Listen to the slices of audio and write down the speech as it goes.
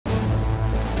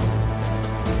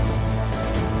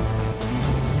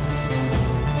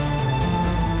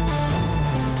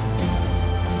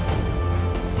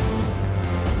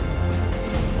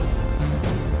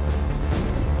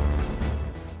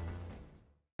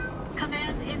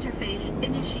phase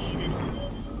initiated.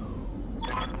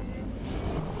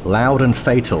 Loud and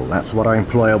fatal, that's what our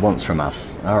employer wants from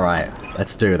us. Alright,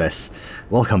 let's do this.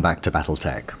 Welcome back to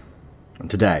Battletech. And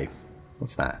today,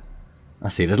 what's that? I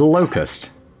see a little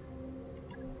locust.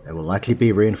 There will likely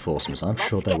be reinforcements, I'm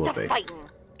sure there will be.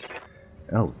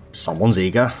 Oh, someone's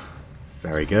eager.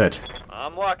 Very good.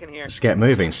 I'm walking here. Let's get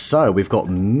moving. So, we've got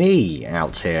me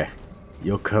out here.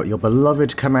 Your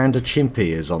beloved Commander Chimpy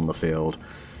is on the field.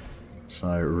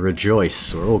 So,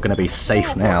 rejoice. We're all going to be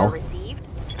safe now.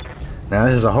 Now,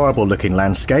 this is a horrible looking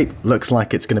landscape. Looks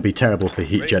like it's going to be terrible for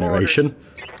heat generation.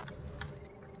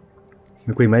 I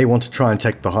think we may want to try and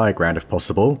take the high ground if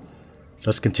possible.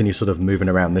 Let's continue sort of moving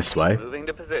around this way. Moving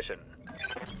to position.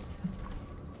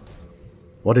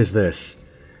 What is this?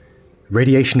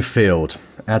 Radiation field.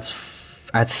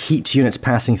 Adds heat to units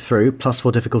passing through,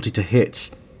 +4 difficulty to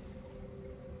hit.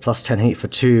 +10 heat for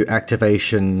 2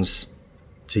 activations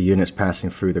to units passing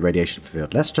through the radiation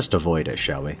field. Let's just avoid it,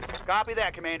 shall we? Copy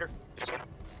that, Commander.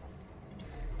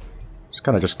 Let's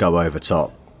kind of just go over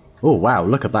top. Oh wow,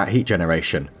 look at that heat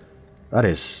generation. That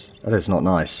is not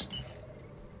nice.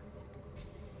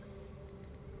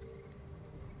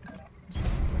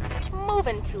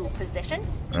 Moving to position.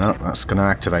 Oh, that's going to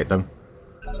activate them.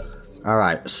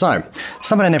 Alright, so,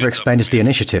 something I never explained is the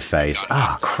initiative phase.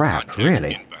 Ah, crap,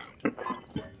 really?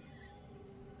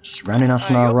 Surrounding us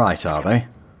on our right, are they?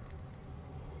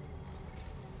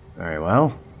 Very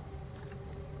well.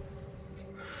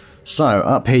 So,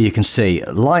 up here you can see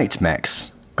light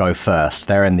mechs go first.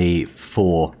 They're in the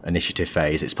 4 initiative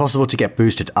phase. It's possible to get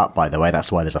boosted up, by the way,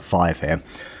 that's why there's a 5 here.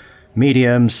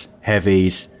 Mediums,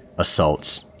 heavies,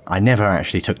 assaults. I never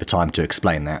actually took the time to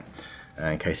explain that.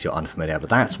 In case you're unfamiliar, but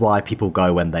that's why people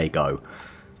go when they go.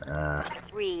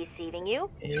 Receiving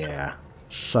you. Yeah.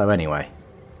 So anyway,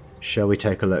 shall we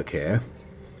take a look here?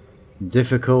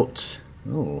 Difficult.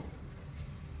 Oh,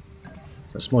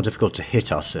 so it's more difficult to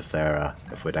hit us if they're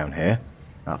if we're down here,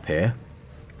 up here,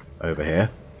 over here.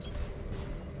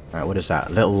 Alright, what is that?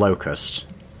 Little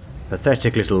locust.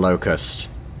 Pathetic little locust.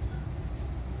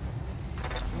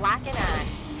 Locking on.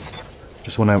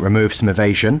 Just want to remove some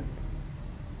evasion.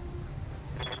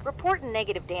 Reporting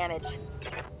negative damage.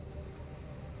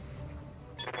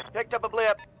 Picked up a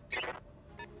blip.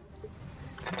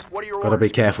 What are your Gotta orders?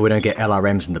 be careful we don't get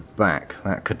LRMs in the back.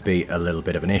 That could be a little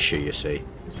bit of an issue, you see.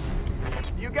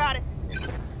 You got it.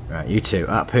 Right, you two,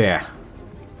 up here.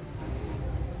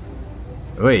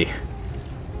 Oi.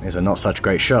 These are not such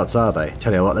great shots, are they?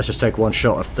 Tell you what, let's just take one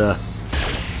shot of the...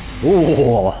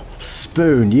 Ooh,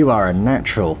 Spoon, you are a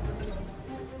natural.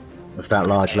 With that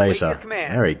large laser.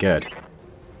 Very good.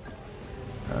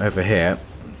 Over here,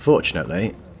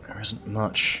 unfortunately, there isn't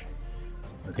much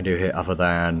we can do here other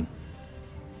than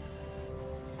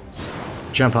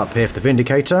jump up here for the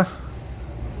Vindicator.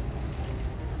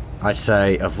 I'd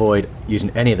say avoid using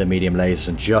any of the medium lasers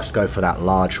and just go for that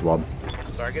large one.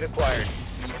 Target acquired.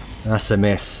 That's a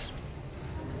miss.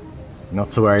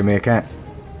 Not to worry, Meerkat.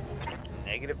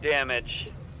 Negative damage.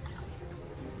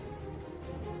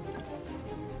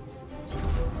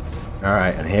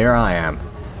 Alright, and here I am.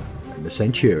 The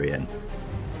Centurion.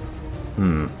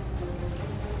 Maybe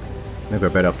we're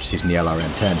better off just using the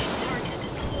LRM-10.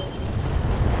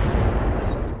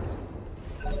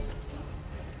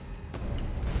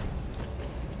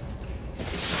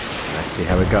 Let's see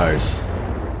how it goes.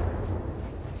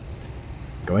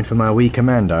 Going for my wee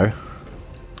commando.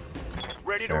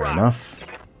 Ready to Fair rock. enough.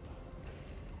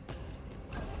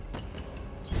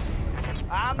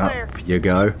 I'm there. Up you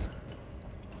go.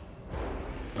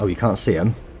 Oh, you can't see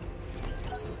him?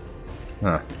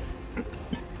 Huh.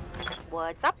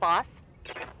 What's up, boss?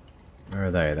 Where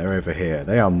are they? They're over here.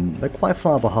 They're quite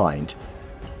far behind.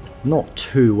 Not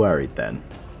too worried then.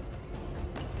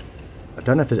 I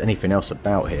don't know if there's anything else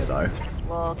about here though.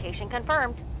 Location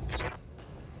confirmed.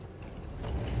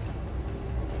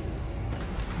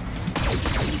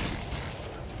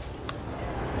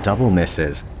 Double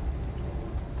misses.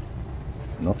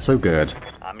 Not so good.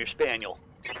 I'm your spaniel.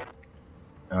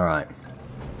 Alright.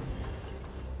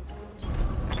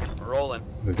 Rolling.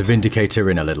 Move the Vindicator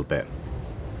in a little bit.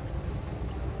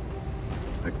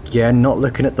 Again, not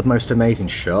looking at the most amazing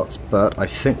shots, but I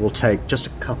think we'll take just a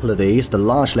couple of these. The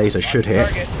large laser should hit.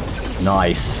 Target.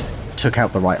 Nice. Took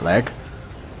out the right leg.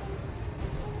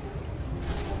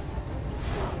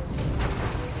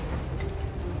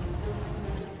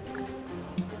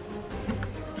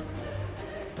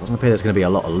 Doesn't appear there's going to be a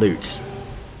lot of loot,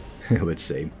 it would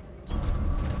seem.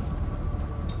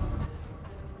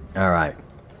 Alright.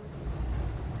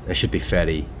 They should be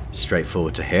fairly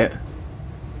straightforward to hit.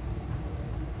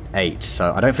 8,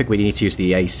 so I don't think we need to use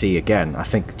the AC again. I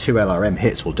think 2 LRM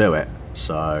hits will do it,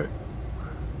 so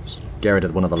let's get rid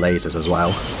of one of the lasers as well.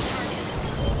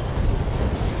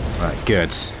 Right,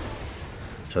 good.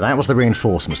 So that was the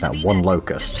reinforcements, that one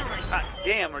locust. Hot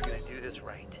damn, we're gonna do this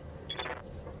right.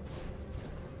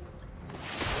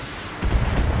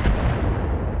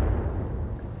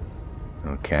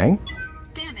 Okay.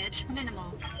 Damage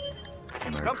minimal.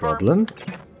 No problem.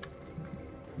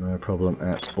 No problem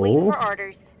at Waiting all. for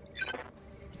orders.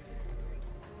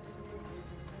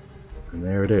 And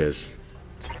there it is.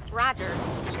 Roger.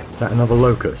 Is that another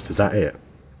locust? Is that it?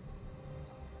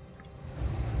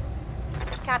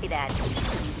 Copy that. I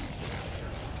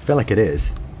feel like it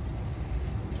is.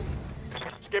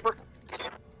 Skipper.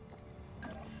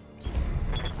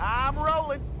 I'm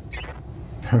rolling.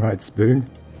 Alright, Spoon.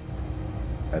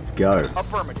 Let's go.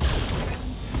 Affirmative.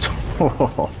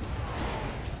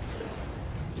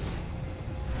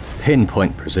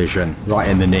 Pinpoint precision, right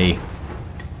in the knee.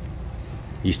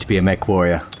 Used to be a mech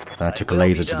warrior, then I took a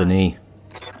laser to the knee.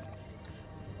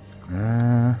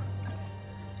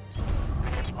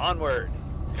 Onward.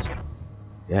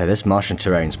 Yeah, this Martian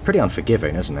terrain's pretty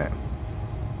unforgiving, isn't it?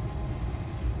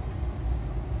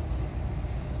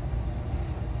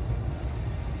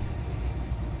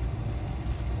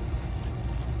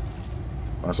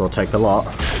 Might as well take the lot.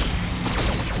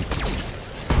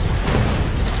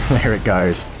 There it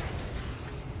goes.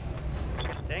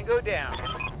 Tango down.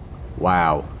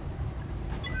 Wow.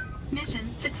 Mission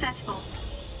successful.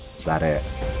 Was that it?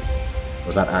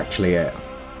 Was that actually it?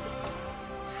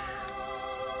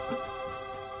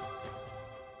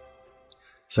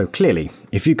 So clearly,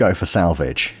 if you go for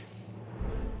salvage,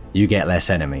 you get less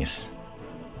enemies.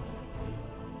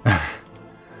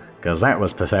 Because that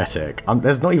was pathetic.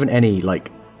 There's not even any, like...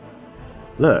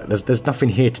 Look, there's nothing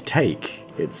here to take.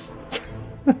 It's...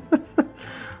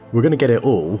 We're gonna get it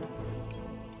all.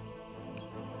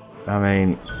 I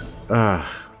mean...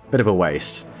 bit of a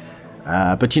waste.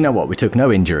 But you know what? We took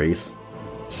no injuries.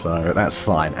 So that's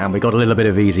fine. And we got a little bit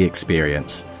of easy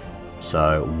experience.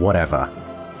 So, whatever.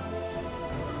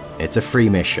 It's a free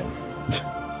mission.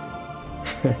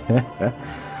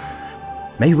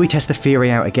 Maybe we test the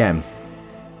theory out again.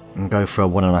 And go for a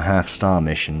 1.5 star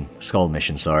mission. Skull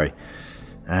mission, sorry.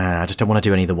 I just don't want to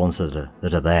do any of the ones that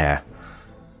are there.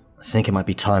 I think it might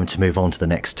be time to move on to the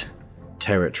next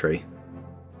territory.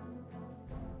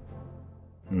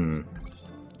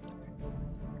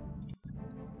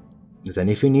 Does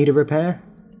anything need a repair?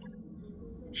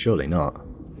 Surely not.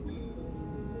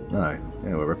 No.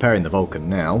 Yeah, we're repairing the Vulcan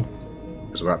now,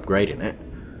 because we're upgrading it.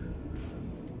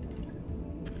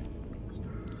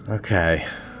 Okay.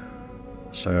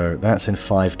 So that's in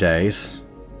 5 days.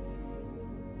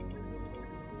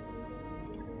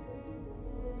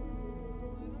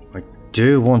 I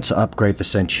do want to upgrade the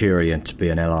Centurion to be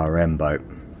an LRM boat.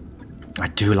 I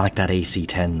do like that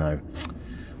AC-10 though.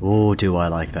 Oh, do I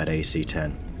like that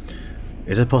AC-10.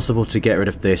 Is it possible to get rid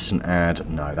of this and add...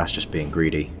 No, that's just being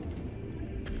greedy.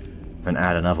 And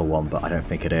add another one, but I don't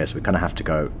think it is. We kind of have to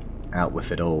go out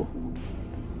with it all.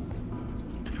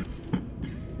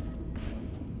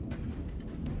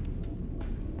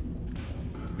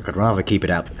 I could rather keep it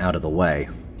out of the way.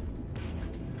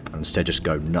 And instead just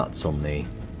go nuts on the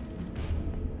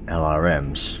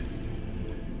LRMs.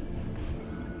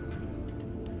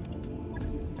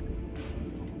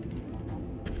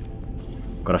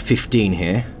 Got a 15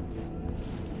 here.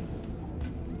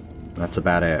 That's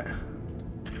about it.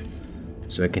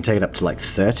 So it can take it up to like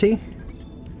 30?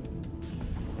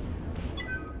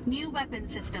 New weapon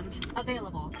systems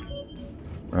available.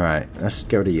 Alright, let's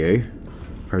get rid of you.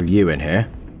 Throw you in here.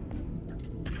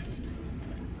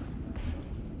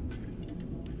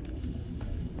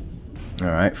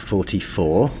 Alright,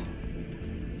 44.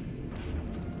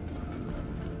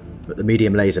 Put the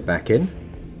medium laser back in.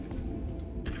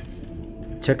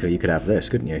 Technically, you could have this,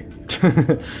 couldn't you?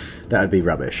 That would be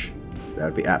rubbish. That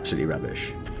would be absolutely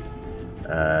rubbish.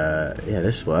 Yeah,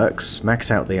 this works.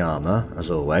 Max out the armor, as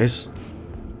always.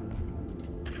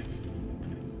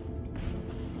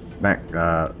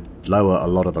 Lower a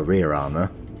lot of the rear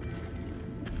armor.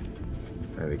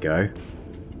 There we go.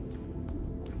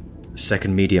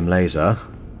 Second medium laser.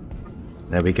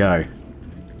 There we go.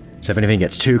 So if anything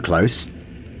gets too close,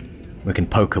 we can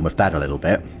poke them with that a little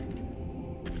bit.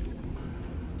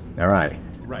 Alright.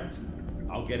 Right.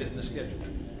 I'll get it in the schedule.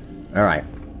 Alright.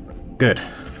 Good.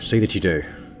 See that you do.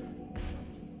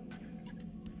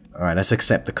 Alright, let's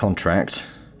accept the contract.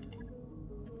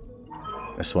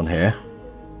 This one here.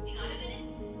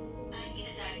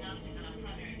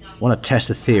 Want to test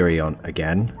the theory on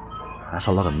again. That's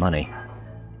a lot of money.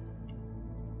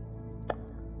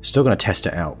 Still going to test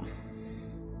it out.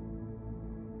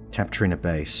 Capturing a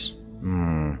base.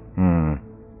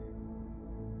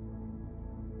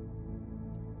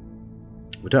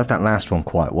 We do have that last one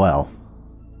quite well.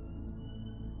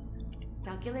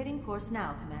 Calculating course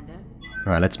now, Commander.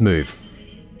 Alright, let's move.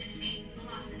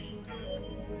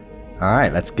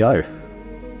 Alright, let's go.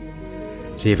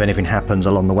 See if anything happens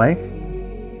along the way.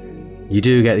 You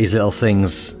do get these little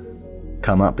things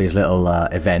come up, these little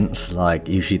events, like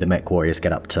usually the mech warriors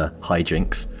get up to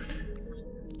hijinks.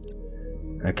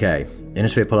 Okay,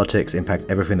 Innosphere politics impact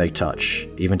everything they touch,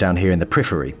 even down here in the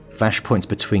periphery. Flashpoints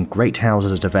between great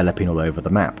houses are developing all over the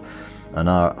map, and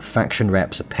our faction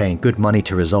reps are paying good money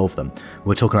to resolve them.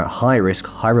 We're talking about high-risk,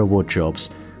 high-reward jobs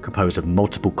composed of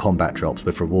multiple combat drops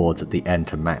with rewards at the end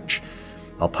to match.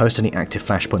 I'll post any active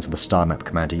flashpoints on the star map,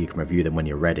 Commander. You can review them when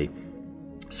you're ready.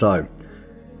 So,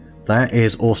 that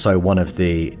is also one of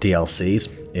the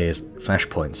DLCs, is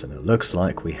flashpoints, and it looks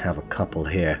like we have a couple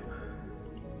here.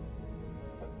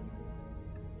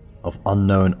 Of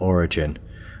unknown origin.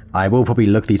 I will probably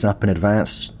look these up in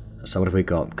advance. So what have we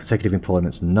got? Consecutive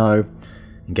employments, no.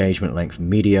 Engagement length,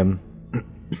 medium.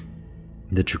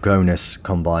 The Draconis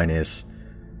combine is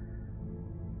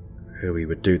who we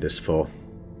would do this for.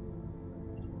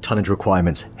 Tonnage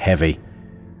requirements, heavy.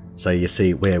 So you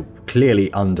see, we're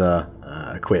clearly under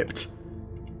equipped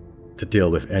to deal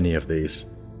with any of these.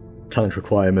 Tonnage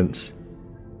requirements,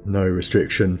 no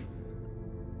restriction.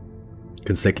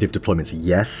 Consecutive deployments,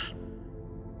 yes.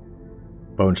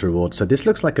 Bonus reward. So this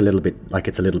looks like a little bit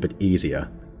it's a little bit easier.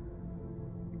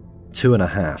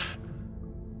 2.5.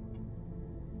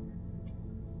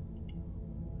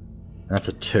 That's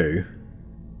a 2.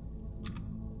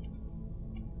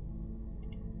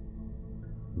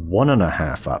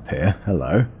 1.5 up here.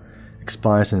 Hello.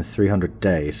 Expires in 300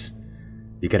 days.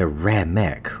 You get a rare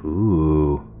mech.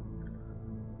 Ooh.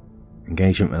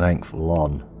 Engagement length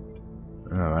long.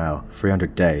 Oh wow,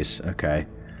 300 days, okay.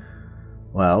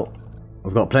 Well,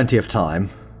 we've got plenty of time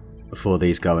before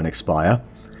these go and expire.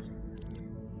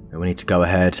 And we need to go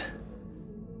ahead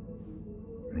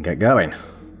and get going.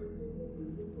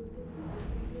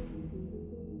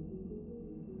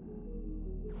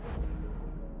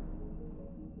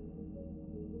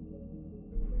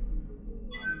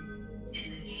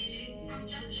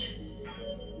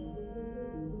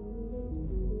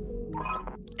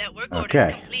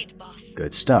 Okay,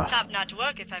 good stuff. Top-notch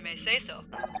work, if I may say so.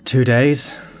 2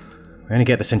 days. We only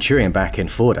get the Centurion back in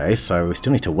 4 days, so we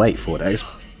still need to wait 4 days.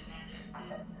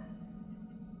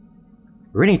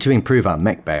 We really need to improve our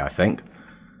mech bay, I think.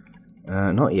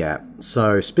 Not yet.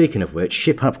 So, speaking of which,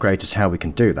 ship upgrades is how we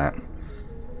can do that.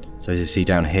 So as you see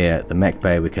down here, the mech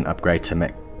bay we can upgrade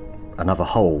to another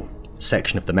whole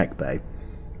section of the mech bay.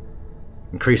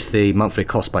 Increase the monthly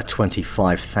cost by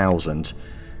 25,000.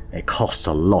 It costs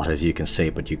a lot, as you can see,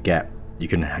 but you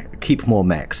can keep more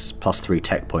mechs, plus 3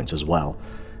 tech points as well.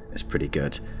 It's pretty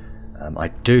good. I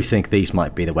do think these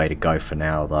might be the way to go for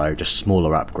now, though. Just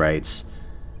smaller upgrades.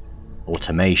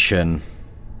 Automation,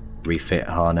 refit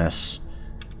harness,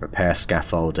 repair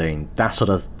scaffolding, that sort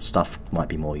of stuff might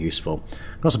be more useful.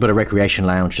 Also put a recreation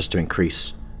lounge just to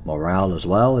increase morale as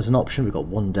well as an option. We've got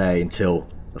 1 day until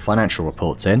the financial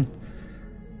report's in.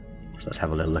 So let's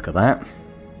have a little look at that.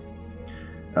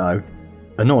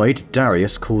 Annoyed,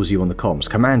 Darius calls you on the comms.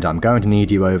 Commander, I'm going to need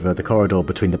you over the corridor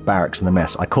between the barracks and the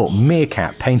mess. I caught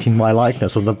Meerkat painting my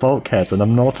likeness on the bulkheads and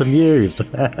I'm not amused. In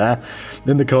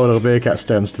the corridor, Meerkat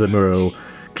stands to the mural,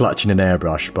 clutching an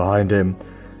airbrush. Behind him,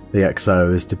 the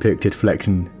XO is depicted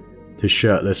flexing his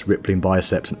shirtless, rippling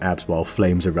biceps and abs while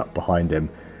flames erupt behind him.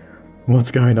 What's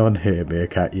going on here,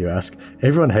 Meerkat, you ask?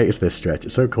 Everyone hates this stretch.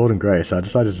 It's so cold and grey, so I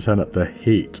decided to turn up the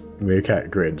heat. Meerkat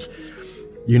grins.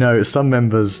 You know, some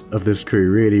members of this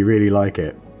crew really, really like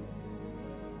it.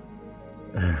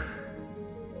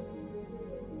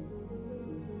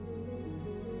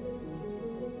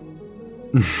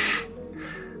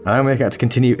 I'll make out to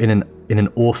continue in an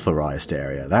authorized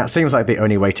area. That seems like the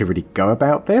only way to really go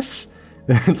about this.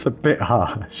 It's a bit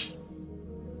harsh.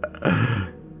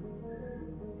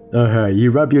 You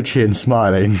rub your chin,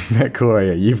 smiling.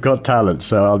 MechWarrior, you've got talent,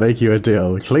 so I'll make you a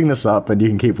deal. Clean this up and you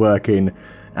can keep working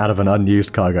out of an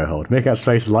unused cargo hold. Meerkat's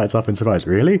face lights up in surprise.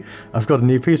 Really? I've got a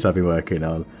new piece I've been working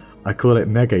on. I call it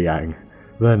Mega Yang.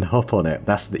 Then hop on it.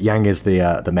 Yang is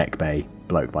the mech bay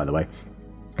bloke, by the way.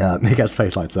 Meerkat's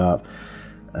face lights up.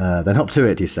 Then hop to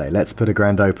it, you say. Let's put a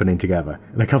grand opening together.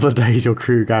 In a couple of days, your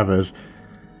crew gathers.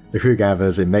 The crew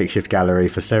gathers in makeshift gallery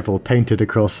for several painted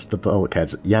across the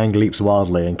bulkheads. Yang leaps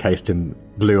wildly, encased in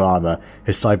blue armor.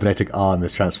 His cybernetic arm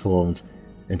is transformed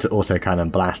into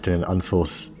autocannon, blasting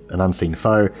an unseen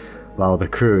foe, While the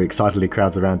crew excitedly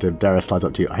crowds around him, Dara slides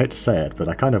up to you. I hate to say it, but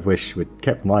I kind of wish we'd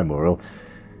kept my moral.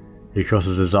 He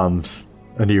crosses his arms,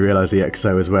 and you realise the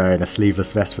XO is wearing a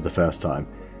sleeveless vest for the first time.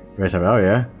 Oh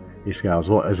yeah? He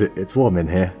scowls. What is it? It's warm in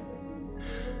here.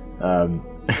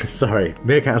 Sorry.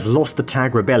 Meerkat has lost the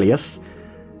tag Rebellious.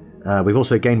 We've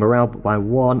also gained morale by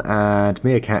 1, and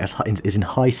Meerkat is in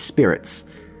high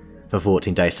spirits for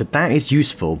 14 days. So that is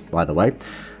useful, by the way.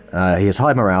 He has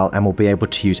high morale and will be able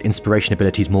to use inspiration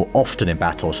abilities more often in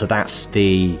battle. So that's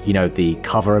the, the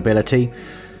cover ability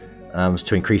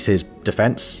to increase his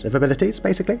defensive abilities,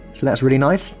 basically. So that's really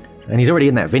nice. And he's already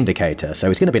in that Vindicator, so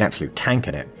he's going to be an absolute tank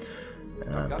in it.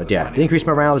 But yeah, the increased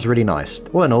morale is really nice.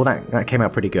 All in all, that came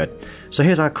out pretty good. So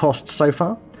here's our costs so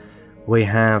far. We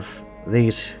have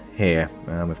these here.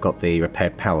 We've got the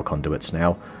repaired power conduits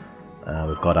now.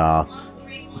 We've got our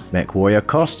mech warrior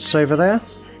costs over there.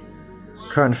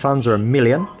 Current funds are 1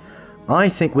 million. I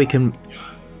think we can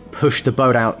push the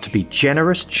boat out to be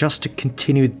generous just to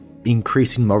continue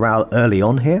increasing morale early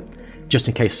on here, just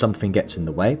in case something gets in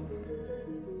the way.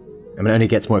 I mean, it only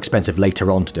gets more expensive later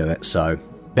on to do it, so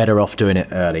better off doing it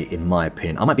early, in my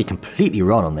opinion. I might be completely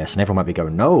wrong on this, and everyone might be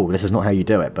going, no, this is not how you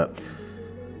do it, but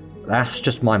that's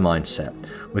just my mindset.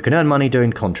 We can earn money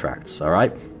doing contracts,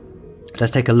 alright? Let's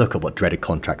take a look at what dreaded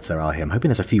contracts there are here. I'm hoping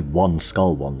there's a few one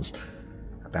skull ones.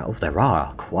 Oh, there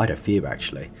are quite a few,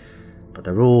 actually. But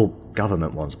they're all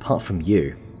government ones, apart from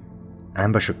you.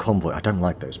 Ambush or convoy. I don't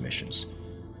like those missions,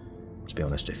 to be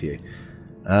honest with you.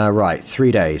 Right,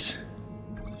 3 days.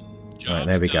 Right,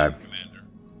 there we go.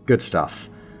 Good stuff.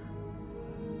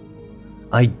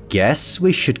 I guess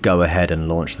we should go ahead and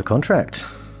launch the contract.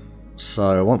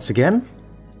 So, once again,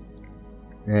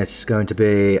 it's going to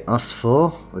be us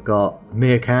 4. We've got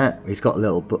Meerkat. He's got a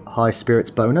little high spirits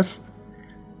bonus.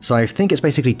 So I think it's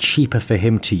basically cheaper for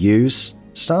him to use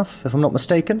stuff, if I'm not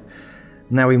mistaken.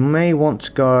 Now we may want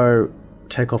to go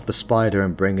take off the Spider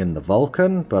and bring in the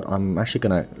Vulcan, but I'm actually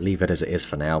going to leave it as it is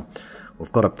for now.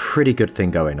 We've got a pretty good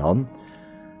thing going on,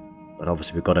 but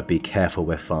obviously we've got to be careful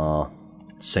with our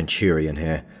Centurion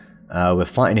here. We're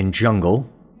fighting in jungle,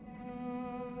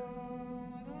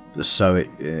 so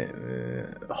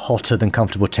hotter than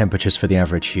comfortable temperatures for the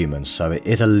average human, so it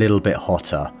is a little bit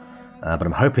hotter. But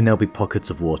I'm hoping there'll be pockets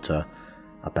of water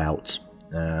about.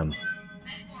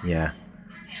 Yeah.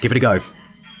 Let's give it a go.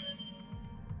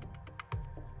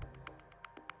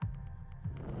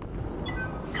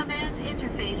 Command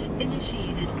interface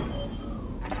initiated.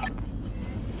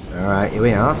 Alright, here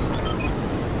we are.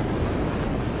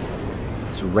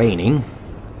 It's raining.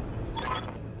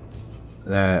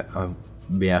 Yeah,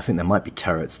 I think there might be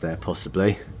turrets there,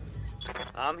 possibly.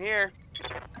 I'm here.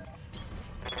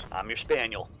 I'm your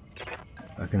spaniel.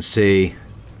 I can see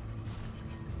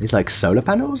these like solar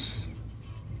panels.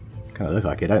 Kind of look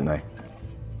like it, don't they?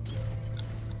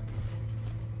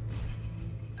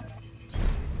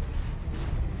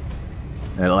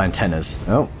 Little antennas.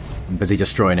 Oh, I'm busy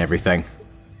destroying everything.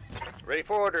 Ready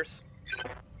for orders.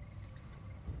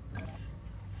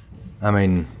 I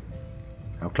mean,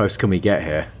 how close can we get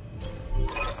here?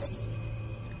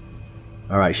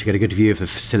 Alright, should get a good view of the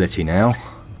facility now.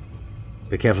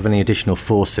 Be careful of any additional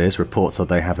forces. Reports that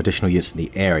they have additional units in the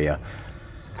area.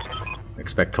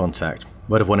 Expect contact.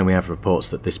 Word of warning, we have reports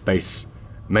that this base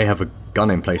may have a gun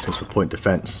emplacements for point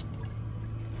defense.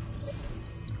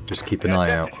 Just keep an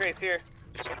eye out.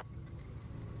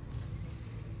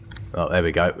 Oh, there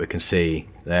we go. We can see.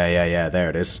 There, yeah, there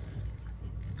it is.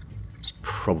 It's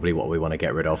probably what we want to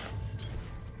get rid of.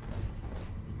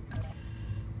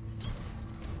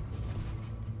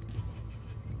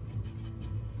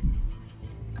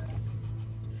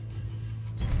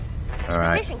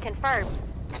 Alright. Mission confirmed.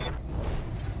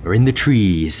 We're in the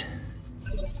trees.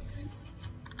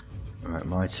 Alright,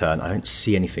 my turn. I don't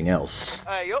see anything else.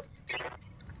 Yup.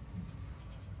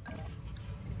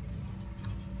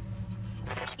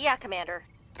 Yeah, Commander.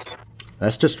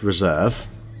 Let's just reserve.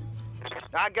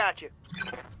 I got you.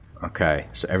 Okay,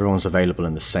 so everyone's available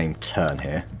in the same turn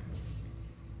here.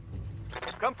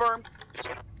 Confirmed.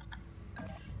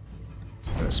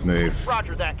 Let's move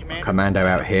Roger that, Commander. Commando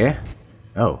out here.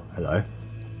 Oh, hello.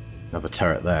 Another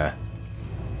turret there.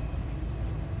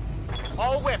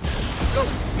 All weapons. Go.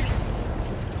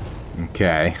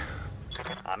 Okay.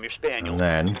 I'm your spaniel. And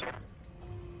then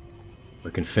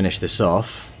we can finish this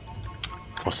off.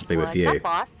 Possibly with you. What's up,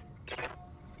 boss?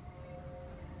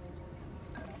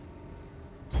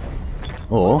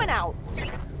 Or Moving out.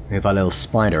 move our little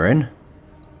spider in. I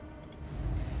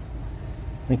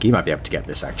think you might be able to get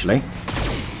this actually.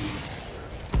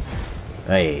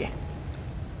 Hey.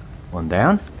 One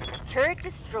down. Turret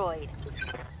destroyed.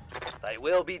 They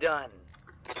will be done.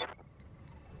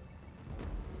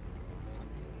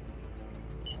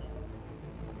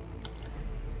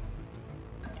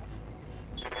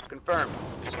 Confirmed.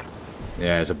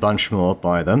 Yeah, there's a bunch more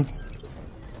by them.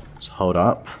 Let's hold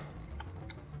up.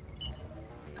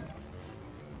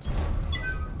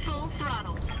 Full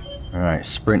throttle. Alright,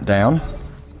 sprint down.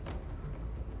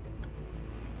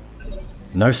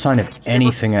 No sign of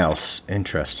anything else.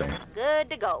 Interesting. Good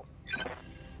to go.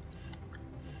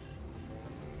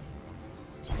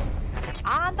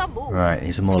 On the move. Right,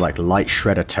 these are more like light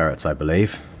shredder turrets, I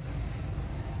believe.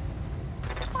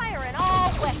 Firing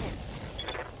all weapons.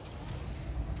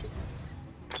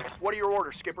 What are your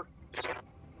orders, Skipper?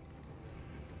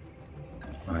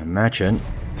 I imagine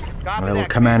Copy a little that,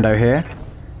 commando here.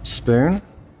 Spoon.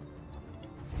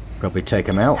 Probably take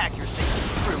him out.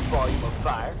 Accuracy. True volume of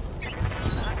fire.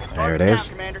 There it Target is.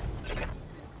 down, Commander.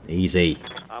 Easy.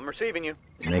 I'm receiving you.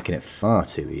 You're making it far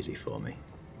too easy for me.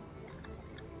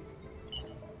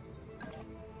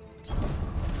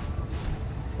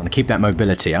 Want to keep that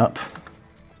mobility up.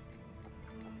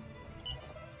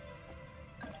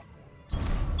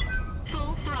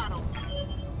 Full throttle.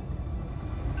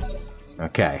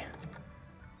 Okay.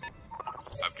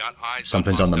 I've got eyes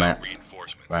Something's on the hostile map.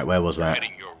 reinforcements. Right, where was that?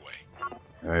 Heading your way.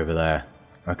 They're over there.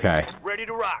 Okay. Ready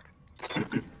to rock. I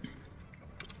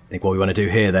think what we want to do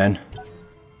here then,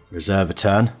 reserve a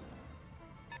turn.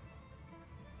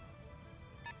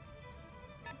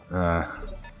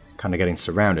 Kind of getting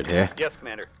surrounded here. Yes,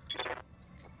 Commander.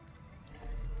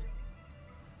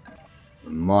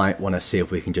 We might want to see if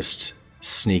we can just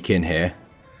sneak in here.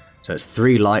 So it's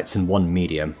 3 lights and 1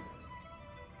 medium.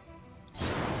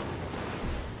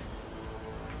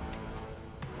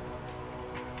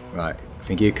 Right,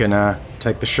 think you can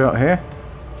take the shot here?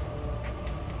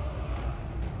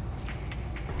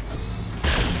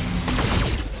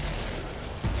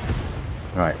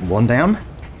 Right, 1 down.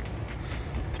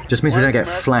 Just means we don't get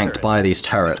flanked by these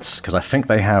turrets, because I think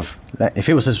they have... If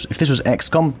this was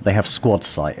XCOM, they have squad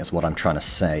sight, is what I'm trying to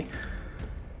say.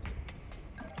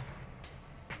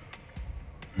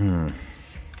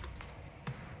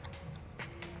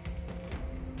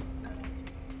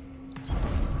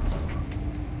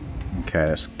 Okay,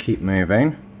 let's keep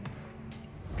moving.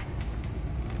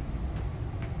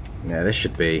 Yeah, this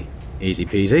should be easy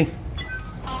peasy.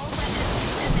 All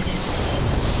weapons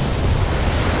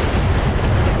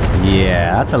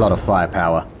Yeah, that's a lot of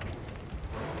firepower.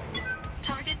 limited.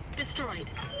 Target destroyed.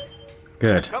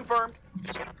 Good. Confirmed.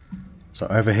 So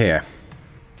over here.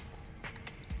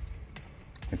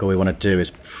 I think all we want to do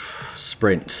is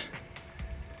sprint.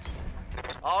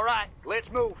 All right, let's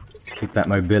move. Keep that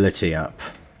mobility up.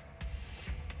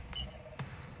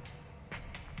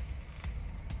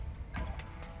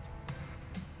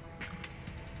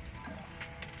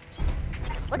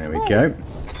 There we go.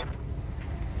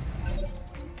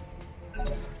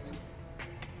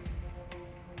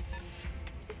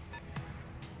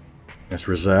 Let's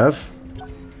reserve.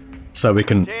 So we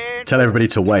can tell everybody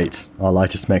to wait. Our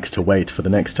lightest mechs to wait for the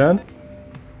next turn.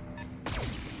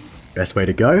 Best way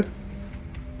to go.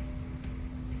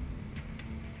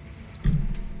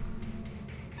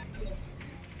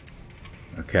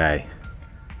 Okay.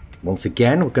 Once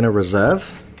again, we're going to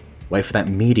reserve. Wait for that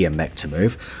medium mech to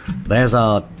move. There's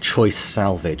our choice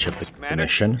salvage of the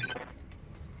mission.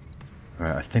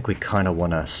 Alright, I think we kind of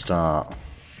want to start...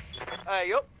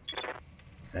 Hey, up.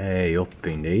 Hey, up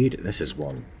indeed. This is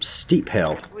one steep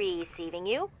hill. Receiving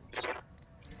you.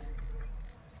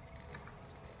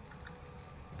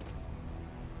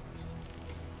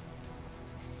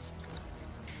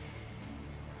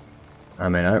 I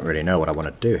mean, I don't really know what I want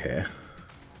to do here.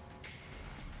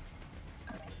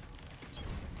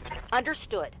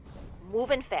 Understood.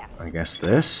 Moving fast. I guess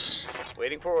this.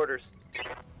 Waiting for orders.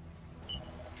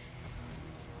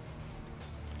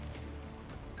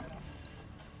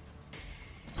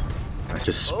 Let's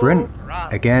just sprint.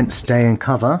 Again, stay in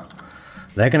cover.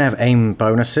 They're going to have aim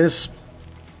bonuses,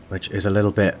 which is a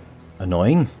little bit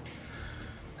annoying.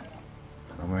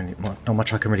 Not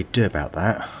much I can really do about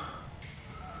that.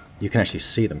 You can actually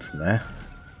see them from there.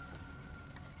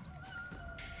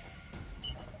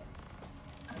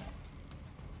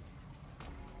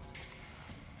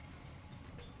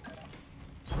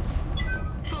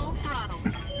 Full throttle.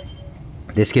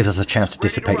 This gives us a chance to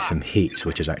dissipate some heat,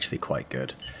 which is actually quite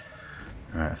good.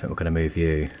 Alright, I think we're going to move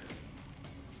you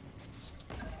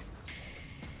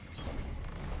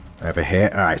over here.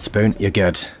 Alright, Spoon, you're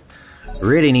good.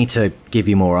 Really need to give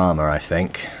you more armor, I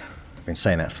think. I've been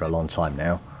saying that for a long time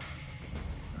now.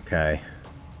 Okay.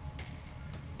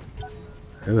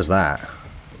 Who was that?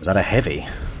 Was that a heavy?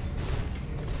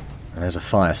 There's a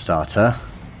fire starter.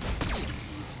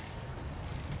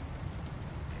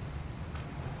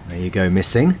 There you go,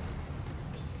 missing.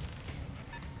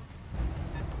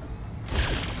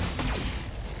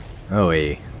 Oh,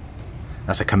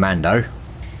 that's a commando.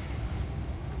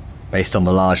 Based on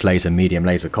the large laser, medium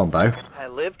laser combo. I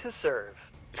live to serve.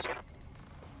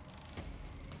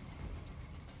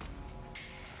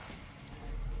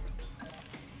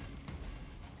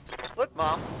 Look,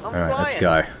 Mom, I'm Alright, let's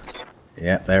flying. go.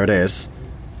 Yeah, there it is.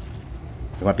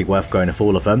 It might be worth going for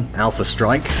all of them. Alpha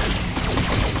Strike.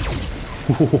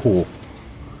 Ooh.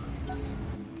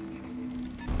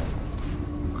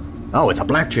 Oh, it's a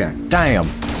blackjack. Damn.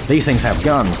 These things have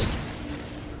guns.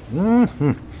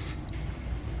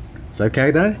 It's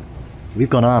okay though. We've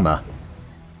got armor.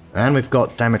 And we've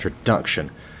got damage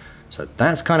reduction. So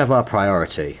that's kind of our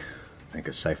priority. I think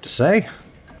it's safe to say.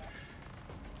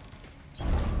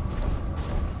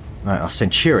 Right, our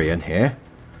Centurion here.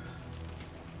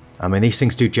 I mean, these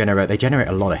things do generate... They generate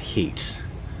a lot of heat.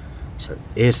 So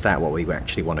is that what we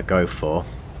actually want to go for?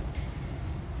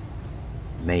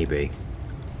 Maybe.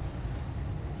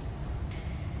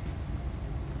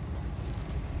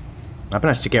 I've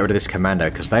managed to get rid of this commando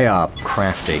because they are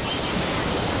crafty.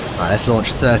 Alright, let's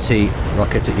launch 30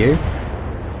 rockets at you.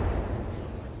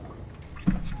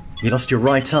 You lost your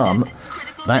right arm.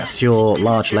 That's your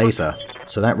large laser.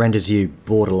 So that renders you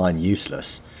borderline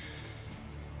useless.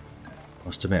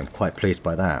 Must admit, I'm quite pleased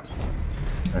by that.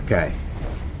 Okay.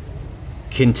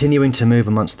 Continuing to move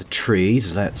amongst the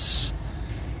trees, let's...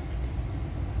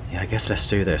 Yeah, I guess let's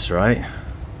do this, right?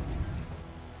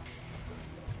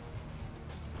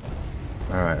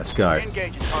 Alright, let's go.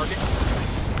 Engage target.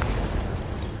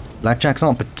 Blackjacks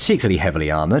aren't particularly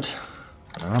heavily armoured.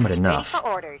 They're armoured Ready enough. for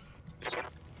orders.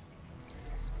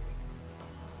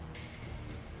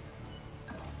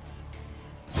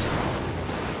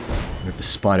 Move the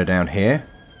spider down here.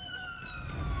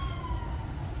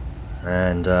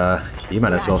 And you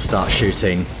might as well start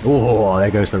shooting. Oh,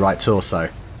 there goes the right torso.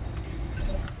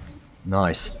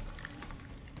 Nice.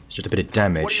 It's just a bit of What are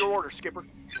damage. your orders, Skipper?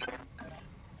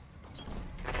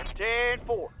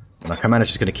 10-4. My commander's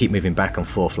just going to keep moving back and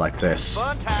forth like this.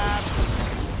 Fun time.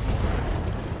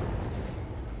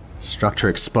 Structure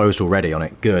exposed already on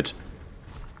it. Good.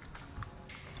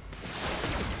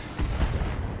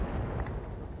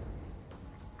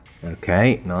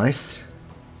 Okay, nice.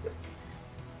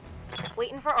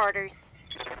 Waiting for orders.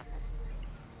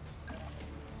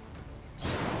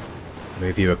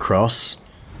 Move you across.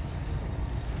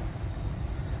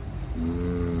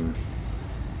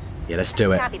 Yeah, let's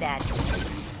do it. Copy that.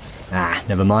 Ah,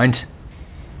 never mind.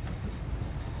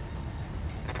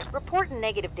 Reporting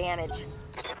negative damage.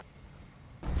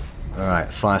 Alright,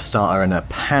 Firestarter and a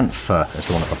Panther is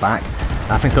the one at the back.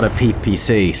 That thing's got a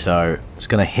PPC, so it's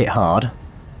going to hit hard,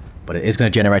 but it is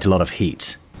going to generate a lot of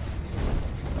heat.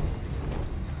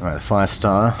 Alright, the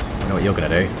Firestarter, I know what you're going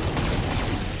to do.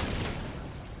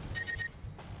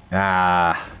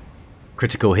 Ah,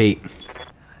 critical heat.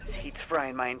 Heat's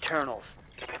frying my internals.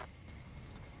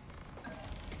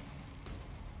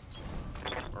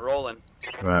 We're rolling.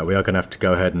 Right, we are going to have to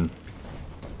go ahead and...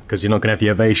 Because you're not going to have the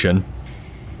evasion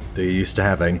that you're used to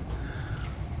having.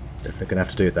 Definitely going to have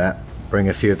to do that. Bring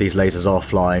a few of these lasers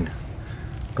offline.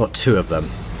 Got 2 of them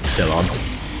still on.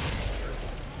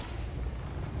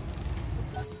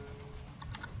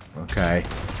 Okay.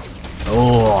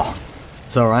 Oh,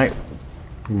 it's alright.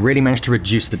 Really managed to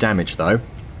reduce the damage though.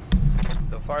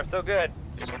 So far, so good.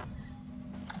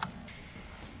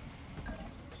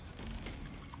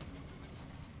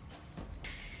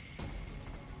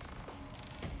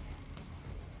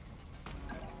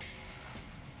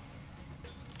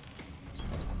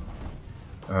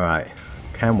 Alright.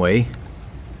 Can we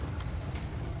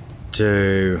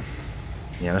do...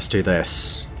 Yeah, let's do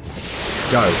this.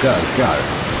 Go, go,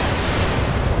 go.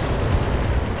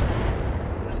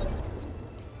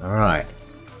 Alright.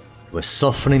 We're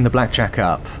softening the blackjack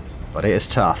up, but it is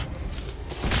tough.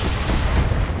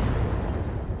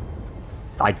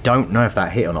 I don't know if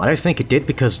that hit or not. I don't think it did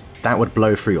because that would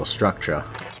blow through your structure.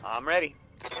 I'm ready.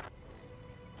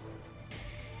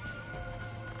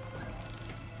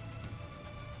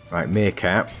 Right,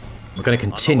 Meerkat. We're going to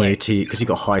continue to... Because you've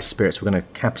got high spirits, we're going to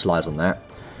capitalise on that.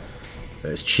 So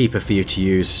it's cheaper for you to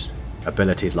use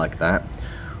abilities like that.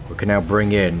 We can now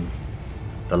bring in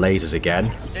the lasers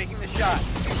again. Taking the shot.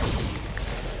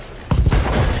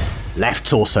 Left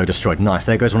torso destroyed. Nice.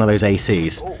 There goes one of those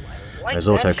ACs. Oh, I like Those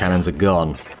that autocannons are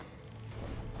gone.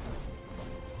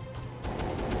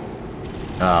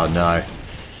 Oh no.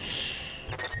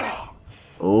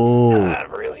 Oh,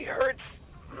 That really hurts.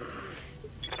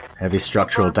 heavy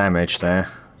structural damage there.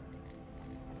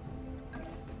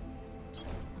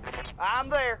 I'm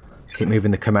there. Keep moving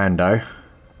the commando.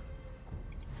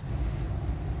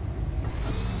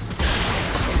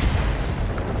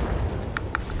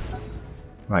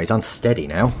 Right, he's unsteady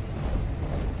now.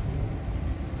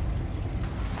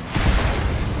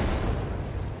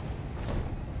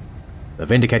 The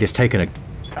Vindicator's taken a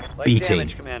Light beating,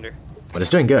 damage, Commander. but it's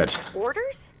doing good.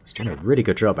 Orders? It's doing a really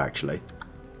good job, actually.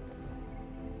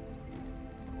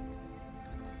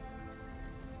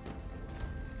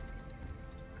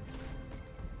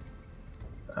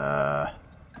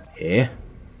 Here.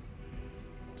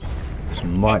 This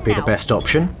might be the best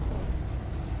option.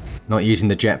 Not using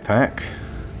the jetpack.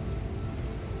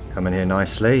 Come in here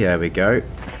nicely, there we go.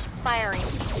 Firing.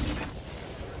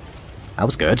 That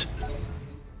was good.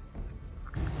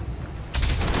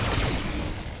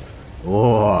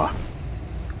 Oh.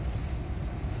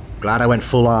 Glad I went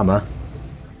full armor.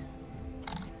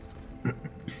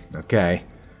 Okay.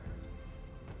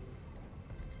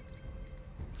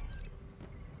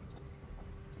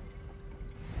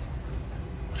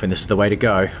 I think this is the way to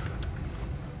go.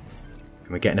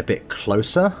 Can we get in a bit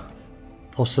closer?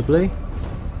 Possibly?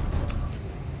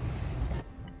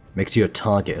 Makes you a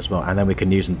target as well, and then we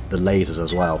can use the lasers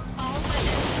as well.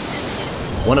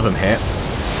 One of them hit.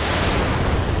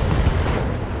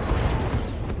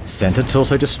 Center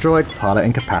torso destroyed, pilot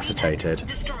incapacitated.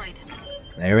 Destroyed.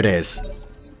 There it is.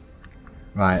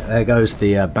 Right, there goes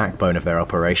the backbone of their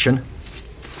operation.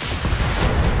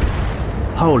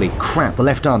 Holy crap, the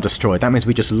left arm destroyed. That means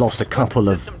we just lost a couple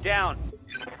of System down.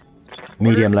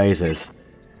 medium lasers.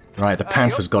 Right, the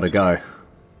Panther's got to go.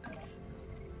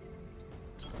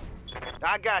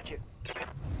 I got you.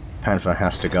 Panther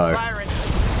has to go. Firing.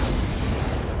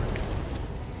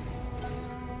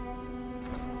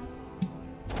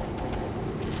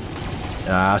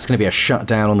 It's going to be a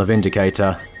shutdown on the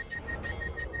Vindicator.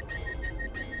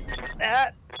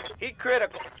 Heat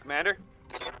critical, Commander.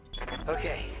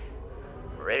 Okay.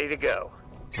 Ready to go.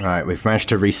 Right, we've managed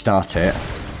to restart it.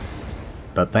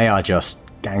 But they are just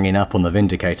ganging up on the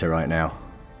Vindicator right now.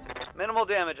 Minimal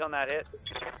damage on that hit.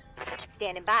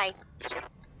 Standing by.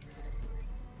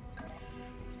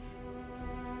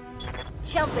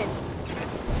 Jumping.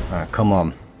 Alright, come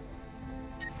on.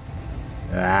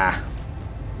 Ah.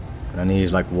 Can only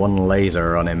use like one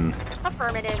laser on him.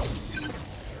 Affirmative.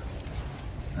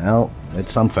 Well,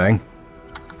 it's something.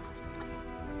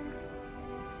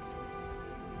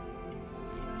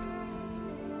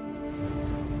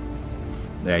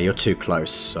 Yeah, you're too close,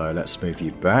 so let's move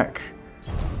you back.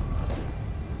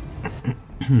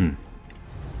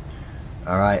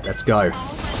 Alright, let's go.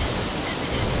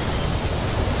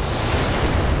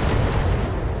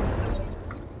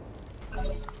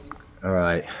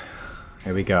 Alright,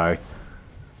 here we go.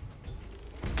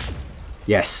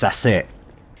 Yes, that's it.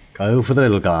 Go for the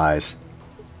little guys.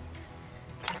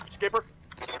 Skipper.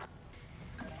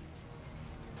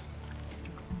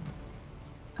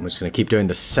 I'm just going to keep doing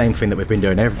the same thing that we've been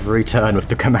doing every turn with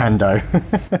the commando.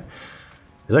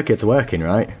 Look, it's working,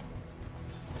 right?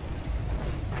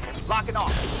 Locking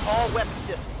off. All weapon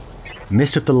systems.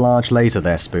 Missed with the large laser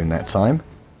there, Spoon, that time.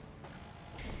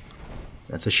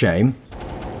 That's a shame.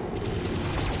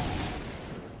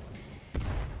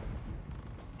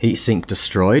 Heat sink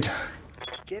destroyed.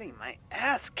 Getting my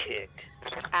ass kicked.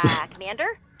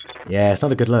 Commander? Yeah, it's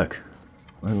not a good look.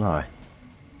 Won't lie.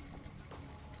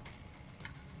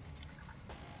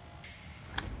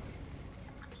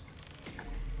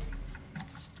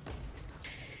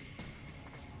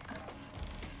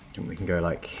 We can go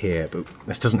like here, but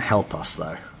this doesn't help us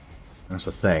though. That's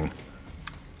the thing.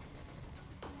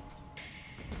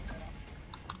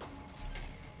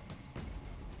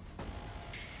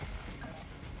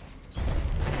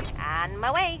 On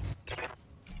my way.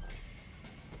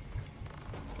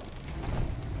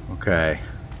 Okay.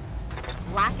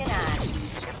 Locking on.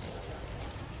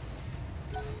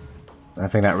 I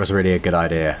think that was really a good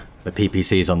idea. The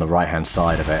PPC's on the right-hand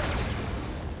side of it.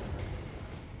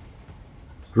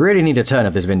 Really need a turn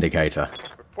of this Vindicator.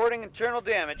 Reporting internal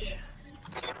damage.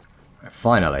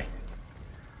 Finally.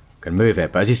 Can move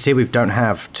it, but as you see we don't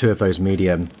have two of those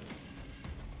medium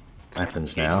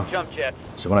weapons now. Jump jet.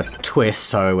 So when I twist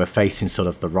so we're facing sort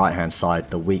of the right-hand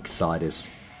side, the weak side is...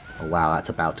 Oh wow, that's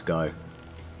about to go.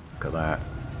 Look at that.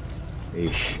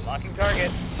 Eesh. Locking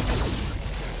target.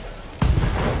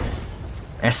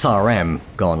 SRM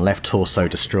gone, left torso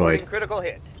destroyed. Critical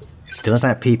hit. Still has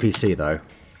that PPC though,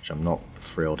 which I'm not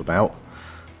thrilled about.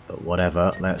 But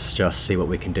whatever, let's just see what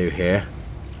we can do here.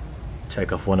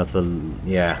 Take off one of the...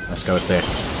 yeah, let's go with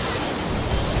this.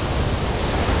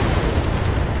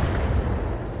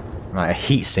 Right, a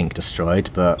heat sink destroyed,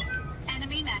 but...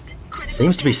 Enemy mech. Critical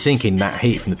seems to be damage. sinking that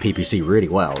heat from the PPC really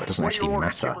well. It doesn't actually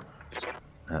matter.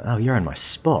 Oh, you're in my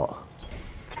spot.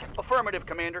 Affirmative,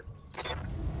 Commander.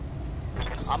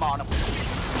 I'm on him.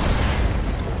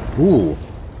 Ooh,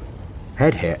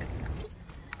 Head hit.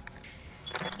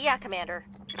 Yeah, Commander.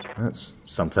 That's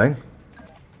something.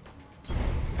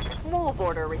 Move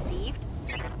order received.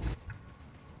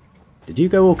 Did you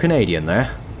go all Canadian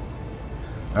there?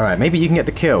 Alright, maybe you can get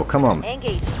the kill. Come on.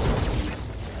 Engage.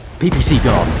 PPC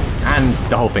gone. And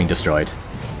the whole thing destroyed.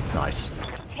 Nice.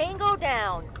 Tango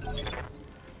down.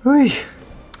 Whee.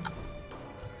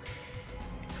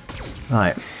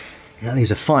 Right. That leaves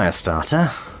a fire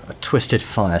starter. A twisted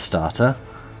fire starter.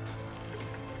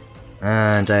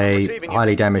 And a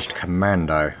highly damaged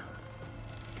commando.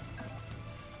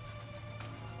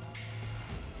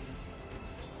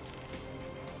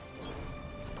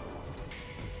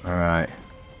 Alright.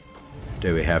 What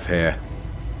do we have here?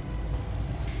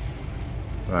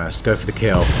 Right, let's go for the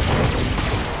kill.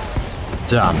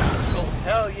 Done. Oh,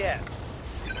 hell yeah.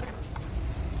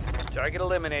 Target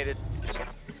eliminated.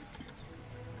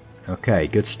 Okay,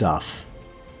 good stuff.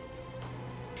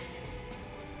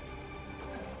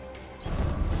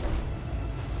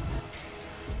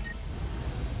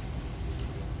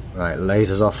 Right,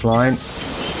 lasers offline.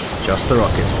 Just the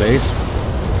rockets, please.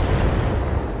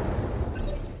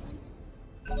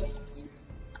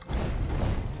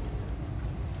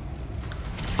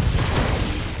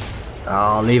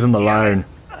 Oh, leave him alone.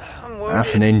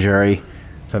 That's an injury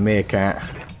for Meerkat.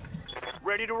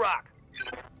 Ready to rock.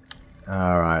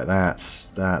 Alright,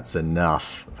 that's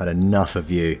enough. I've had enough of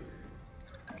you.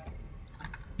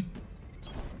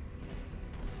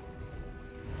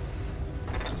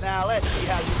 Now let's see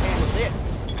how you handle this.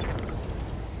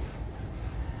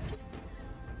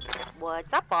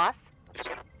 What's up, boss?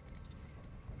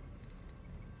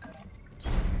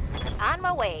 On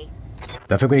my way.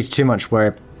 Don't think we need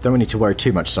don't need to worry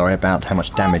too much, sorry, about how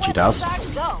much damage he does.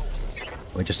 Go.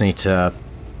 We just need to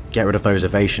get rid of those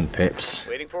evasion pips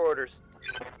Waiting for orders.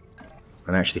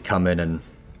 and actually come in and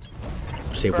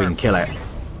see if we can kill it.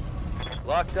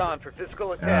 Locked on for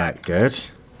physical attack. Alright, good.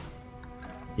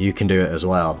 You can do it as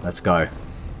well. Let's go.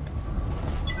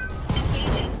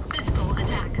 Engaging physical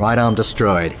attack. Right arm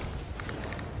destroyed.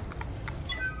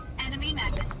 Enemy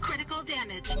mech. Critical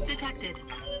damage detected.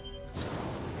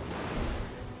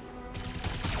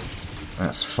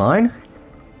 That's fine.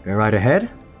 Go right ahead.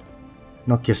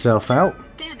 Knock yourself out.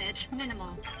 Damage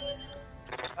minimal.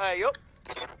 Yup.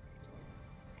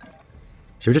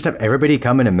 Should we just have everybody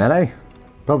come in melee?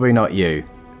 Probably not you,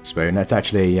 Spoon. That's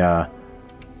actually,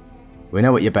 we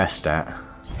know what you're best at.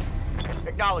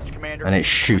 Acknowledge, Commander. And it's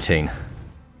shooting.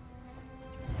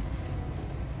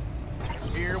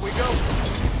 Here we go.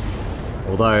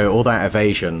 Although, all that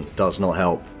evasion does not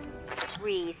help.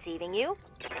 Receiving you.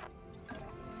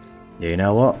 You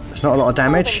know what? It's not a lot of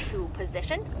damage. Moving to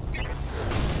position.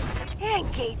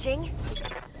 Engaging.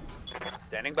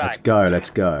 Standing by. Let's go, let's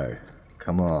go.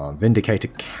 Come on. Vindicator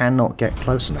cannot get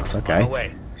close enough. On Okay. the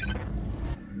way.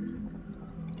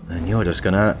 Then you're just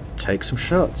gonna take some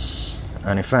shots.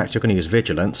 And in fact, you're gonna use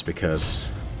Vigilance because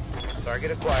Target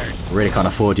acquired. I really can't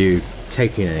afford you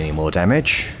taking any more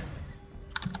damage.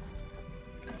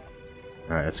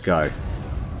 Alright, let's go.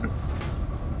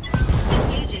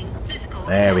 Engaging physical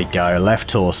There we attack. go. Left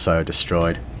torso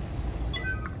destroyed.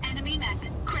 Enemy mech.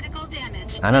 Critical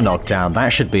damage. And a knockdown. That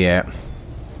should be it.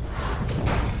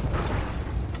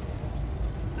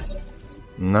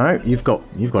 No, you've got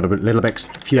a little bit,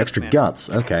 few extra guts.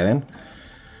 Okay then.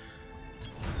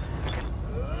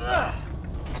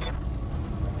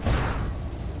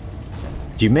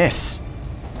 Did you miss?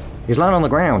 He's lying on the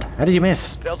ground. How did you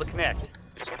miss? Failed to connect.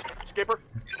 Skipper,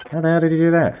 How the hell did he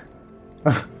do that?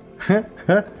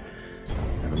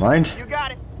 Never mind. you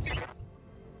got it.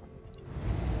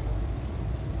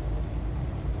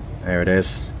 There it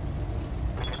is.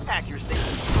 Accuracy.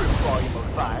 True volume of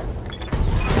 5.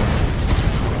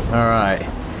 Alright.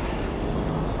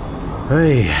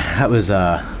 Hey, that was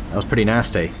pretty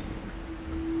nasty.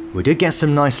 We did get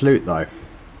some nice loot though.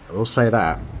 I will say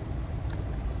that.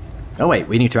 Oh wait,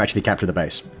 we need to actually capture the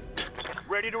base.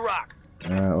 Ready to rock.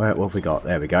 What have we got?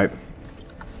 There we go.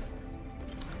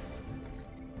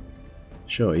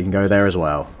 Sure, you can go there as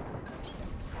well.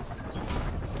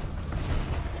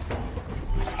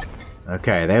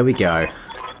 Okay, there we go. I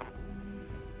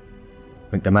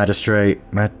think the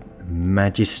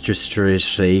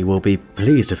magistracy will be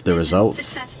pleased with the results.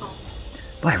 Successful.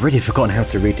 Boy, I've really forgotten how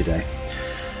to read today.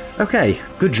 Okay,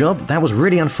 good job. That was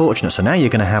really unfortunate. So now you're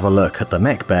going to have a look at the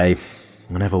mech bay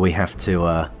whenever we have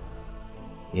to,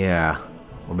 yeah,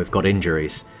 when we've got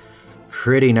injuries.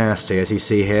 Pretty nasty, as you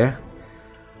see here.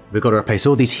 We've got to replace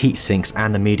all these heat sinks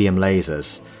and the medium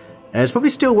lasers. It's probably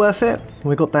still worth it.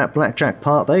 We got that blackjack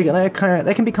part. They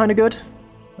can be kind of good.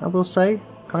 I will say,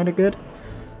 kind of good.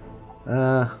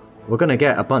 we're going to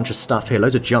get a bunch of stuff here.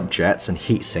 Loads of jump jets and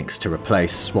heat sinks to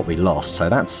replace what we lost. So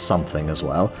that's something as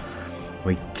well.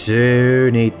 We do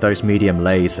need those medium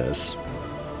lasers.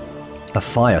 A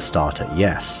fire starter,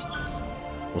 yes.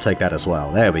 We'll take that as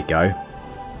well. There we go.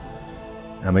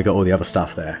 And we got all the other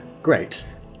stuff there. Great.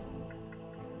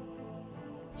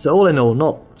 So all in all,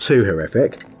 not too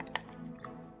horrific.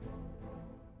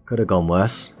 Could have gone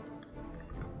worse.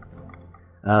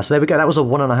 So there we go. That was a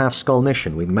 1.5 skull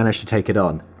mission. We managed to take it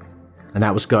on. And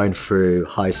that was going through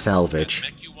high salvage.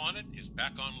 The mech you wanted is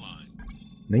back online.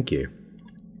 Thank you.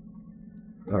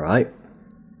 Alright.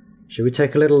 Should we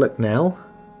take a little look now?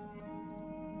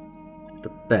 The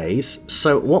base.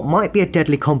 So what might be a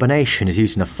deadly combination is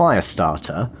using a fire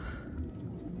starter.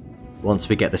 Once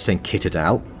we get this thing kitted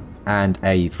out. And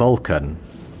a Vulcan.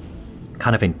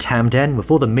 Kind of in Tamden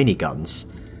with all the miniguns.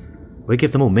 We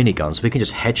give them all miniguns, we can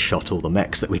just headshot all the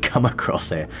mechs that we come across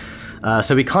here.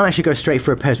 So we can't actually go straight for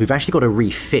repairs, we've actually got to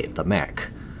refit the mech.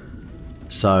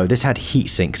 So this had heat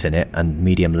sinks in it and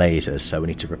medium lasers, so we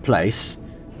need to replace.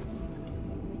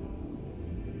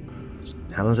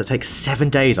 How long does it take? 7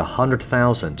 days,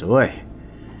 100,000. Oi.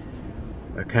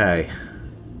 Okay.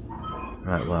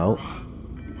 Right, well.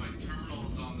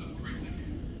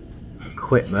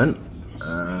 Equipment.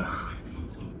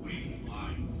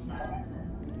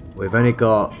 We've only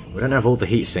got... We don't have all the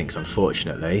heat sinks,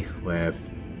 unfortunately. We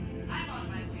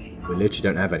literally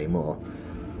don't have any more.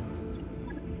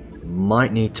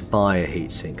 Might need to buy a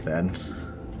heat sink then.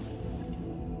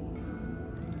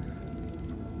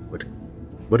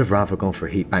 Would have rather gone for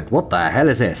a heat bank. What the hell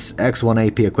is this? X1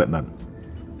 AP equipment.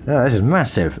 Oh, this is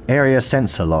massive. Area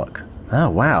sensor lock. Oh,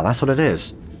 wow, that's what it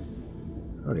is.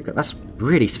 That's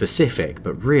really specific,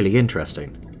 but really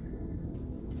interesting.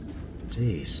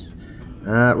 Jeez.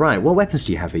 Right, what weapons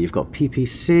do you have here? You've got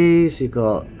PPCs, you've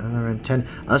got LRM-10.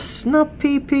 A snub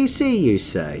PPC, you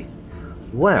say?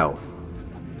 Well.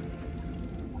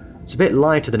 It's a bit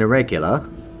lighter than a regular.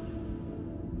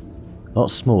 A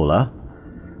lot smaller.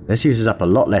 This uses up a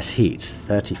lot less heat.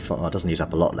 35, oh, it doesn't use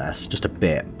up a lot less, just a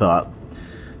bit, but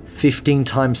 15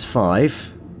 times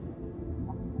 5.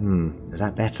 Is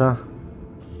that better?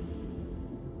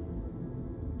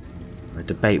 I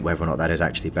debate whether or not that is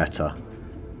actually better.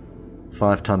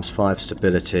 5 times 5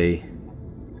 stability.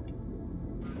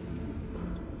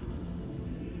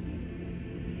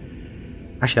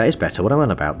 Actually, that is better. What am I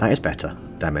on about? That is better.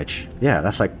 Damage. Yeah,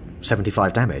 that's like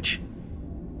 75 damage.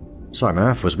 Sorry, my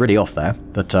math was really off there.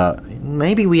 But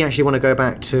maybe we actually want to go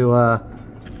back to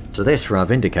this for our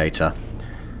Vindicator.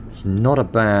 It's not a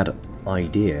bad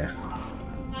idea.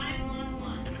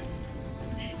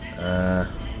 I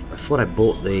thought I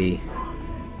bought the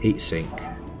heatsink.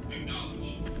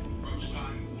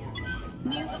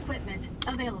 New equipment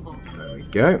available. There we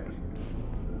go.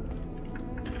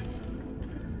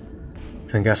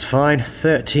 I think that's fine.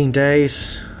 13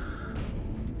 days.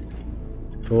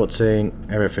 14.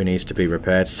 Everything needs to be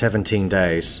repaired. 17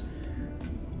 days.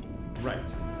 Right.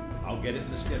 I'll get it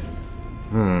in the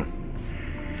schedule.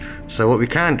 So what we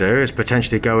can do is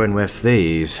potentially go in with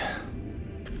these.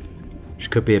 Which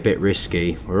could be a bit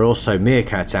risky. We're also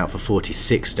Meerkat's out for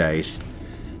 46 days.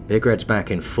 Big Red's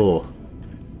back in 4.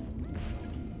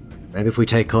 Maybe if we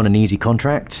take on an easy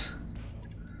contract?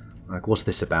 Like, what's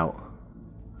this about?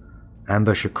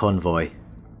 Ambush a convoy.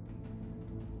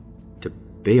 To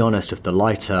be honest, with the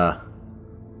lighter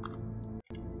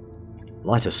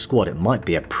squad, it might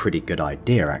be a pretty good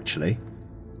idea, actually.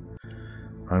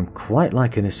 I'm quite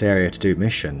liking this area to do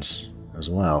missions as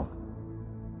well.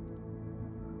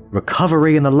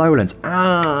 Recovery in the lowlands.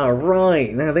 Ah,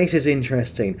 right. Now this is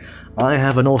interesting. I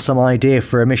have an awesome idea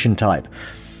for a mission type.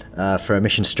 For a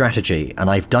mission strategy, and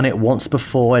I've done it once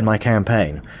before in my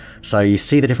campaign. So you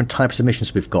see the different types of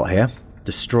missions we've got here.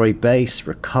 Destroy base,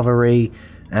 recovery,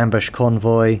 ambush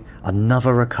convoy,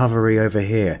 another recovery over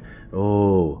here.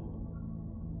 Oh.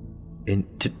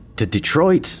 To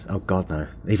Detroit? Oh god no.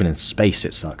 Even in space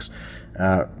it sucks.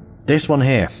 This one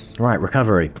here. Right,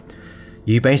 recovery.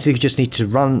 You basically just need to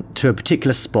run to a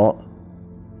particular spot,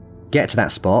 get to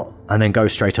that spot, and then go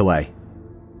straight away.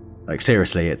 Like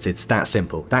seriously, it's that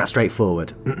simple, that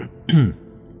straightforward.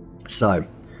 So,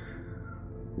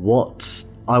 what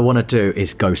I want to do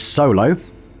is go solo.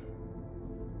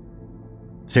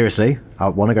 Seriously, I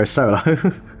want to go solo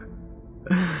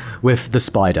with the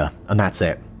spider, and that's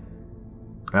it.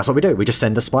 That's what we do. We just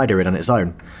send the spider in on its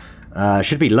own.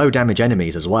 Should be low damage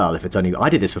enemies as well. If it's only, I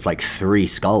did this with like 3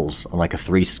 skulls on like a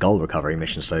 3 skull recovery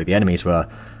mission. So the enemies there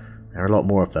are a lot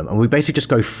more of them, and we basically just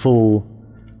go full.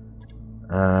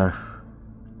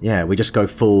 Yeah, we just go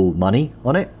full money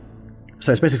on it.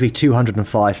 So it's basically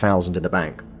 205,000 in the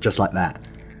bank, just like that.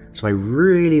 So I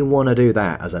really want to do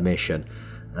that as a mission.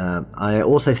 I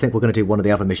also think we're going to do one of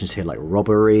the other missions here, like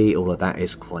robbery, although that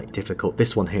is quite difficult.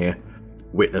 This one here,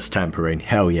 witness tampering,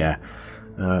 hell yeah.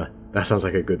 That sounds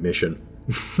like a good mission.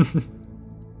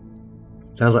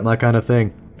 Sounds like my kind of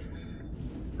thing.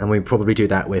 And we probably do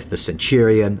that with the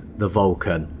Centurion, the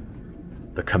Vulcan,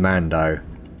 the Commando,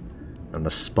 and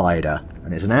the Spider.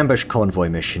 And it's an ambush convoy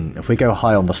mission. If we go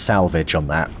high on the salvage on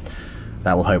that,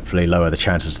 that will hopefully lower the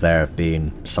chances there of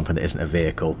being something that isn't a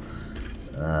vehicle.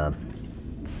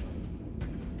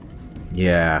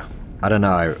 Yeah, I don't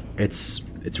know. It's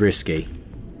risky.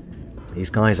 These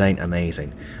guys ain't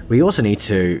amazing. We also need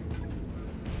to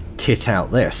kit out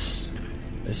this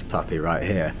puppy right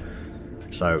here.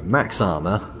 So, max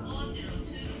armor.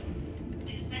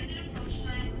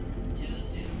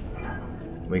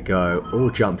 We go all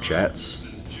jump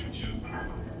jets.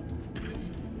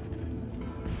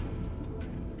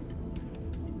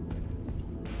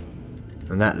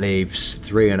 And that leaves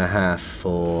 3.5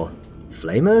 for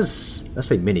flamers? Let's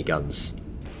say miniguns.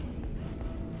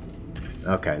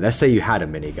 Okay, let's say you had a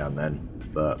minigun then,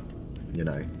 but, you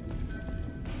know.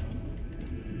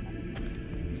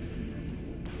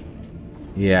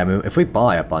 Yeah, I mean, if we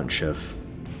buy a bunch of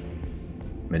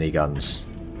miniguns.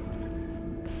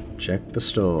 Check the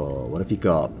store. What have you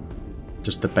got?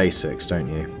 Just the basics, don't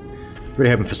you? Really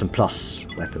hoping for some plus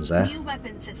weapons there. New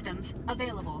weapon systems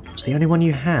available. It's the only one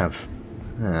you have.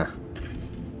 Ah.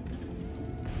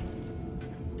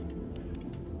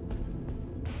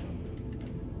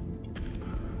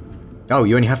 Oh,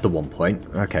 you only have the 1 point.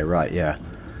 Okay, right, yeah.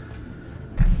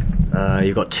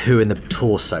 You've got 2 in the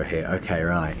torso here. Okay,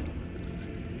 right.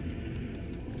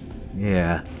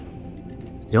 Yeah.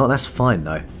 You know what? That's fine,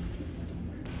 though.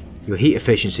 Your heat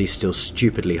efficiency is still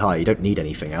stupidly high. You don't need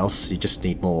anything else. You just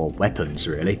need more weapons,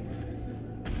 really.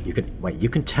 You can... Wait, you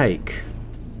can take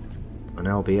an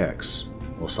LBX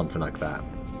or something like that.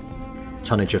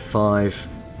 Tonnage of 5.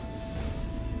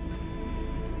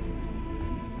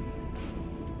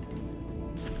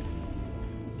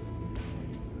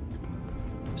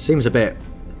 Seems a bit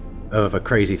of a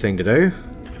crazy thing to do.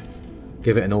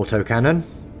 Give it an autocannon.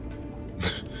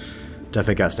 Don't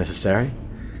think that's necessary.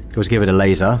 Could always give it a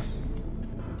laser.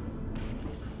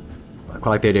 I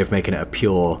quite like the idea of making it a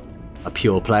pure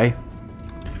play.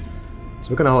 So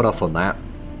we're going to hold off on that.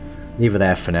 Leave it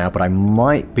there for now, but I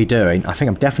might be doing... I think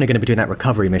I'm definitely going to be doing that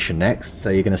recovery mission next, so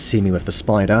you're going to see me with the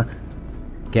Spider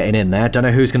getting in there. Don't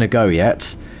know who's going to go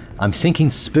yet. I'm thinking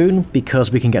Spoon,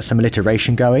 because we can get some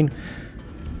alliteration going.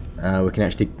 We can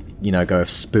actually, you know, go with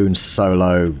Spoon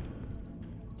solo...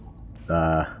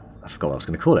 I forgot what I was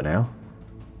going to call it now.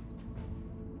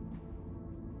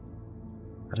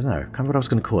 I don't know. I can't remember what I was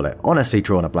going to call it. Honestly,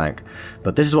 drawn a blank.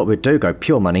 But this is what we'd do. Go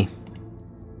pure money.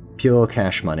 Pure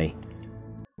cash money.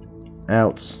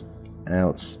 Out.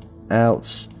 Out.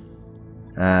 Out.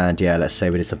 And yeah, let's say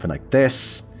we did something like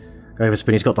this. Go over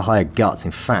Spoon. He's got the higher guts.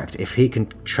 In fact, if he can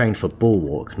train for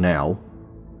Bulwark now,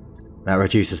 that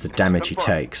reduces the damage he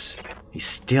takes. He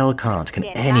still can't. Can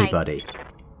anybody?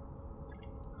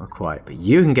 Not quite. But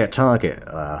you can get target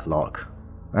lock.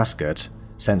 That's good.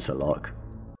 Sensor lock.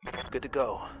 Good to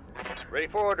go. Ready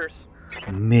for orders.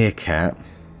 Meerkat.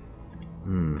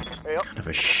 Kind of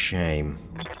a shame.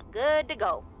 Good to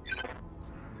go.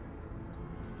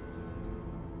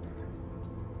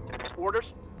 Orders.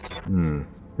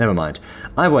 Never mind.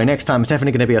 Either way, next time it's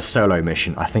definitely going to be a solo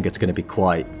mission. I think it's going to be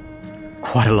quite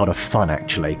a lot of fun,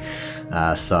 actually.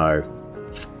 So,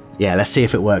 yeah, let's see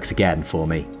if it works again for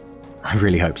me. I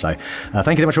really hope so.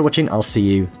 Thank you so much for watching. I'll see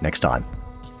you next time.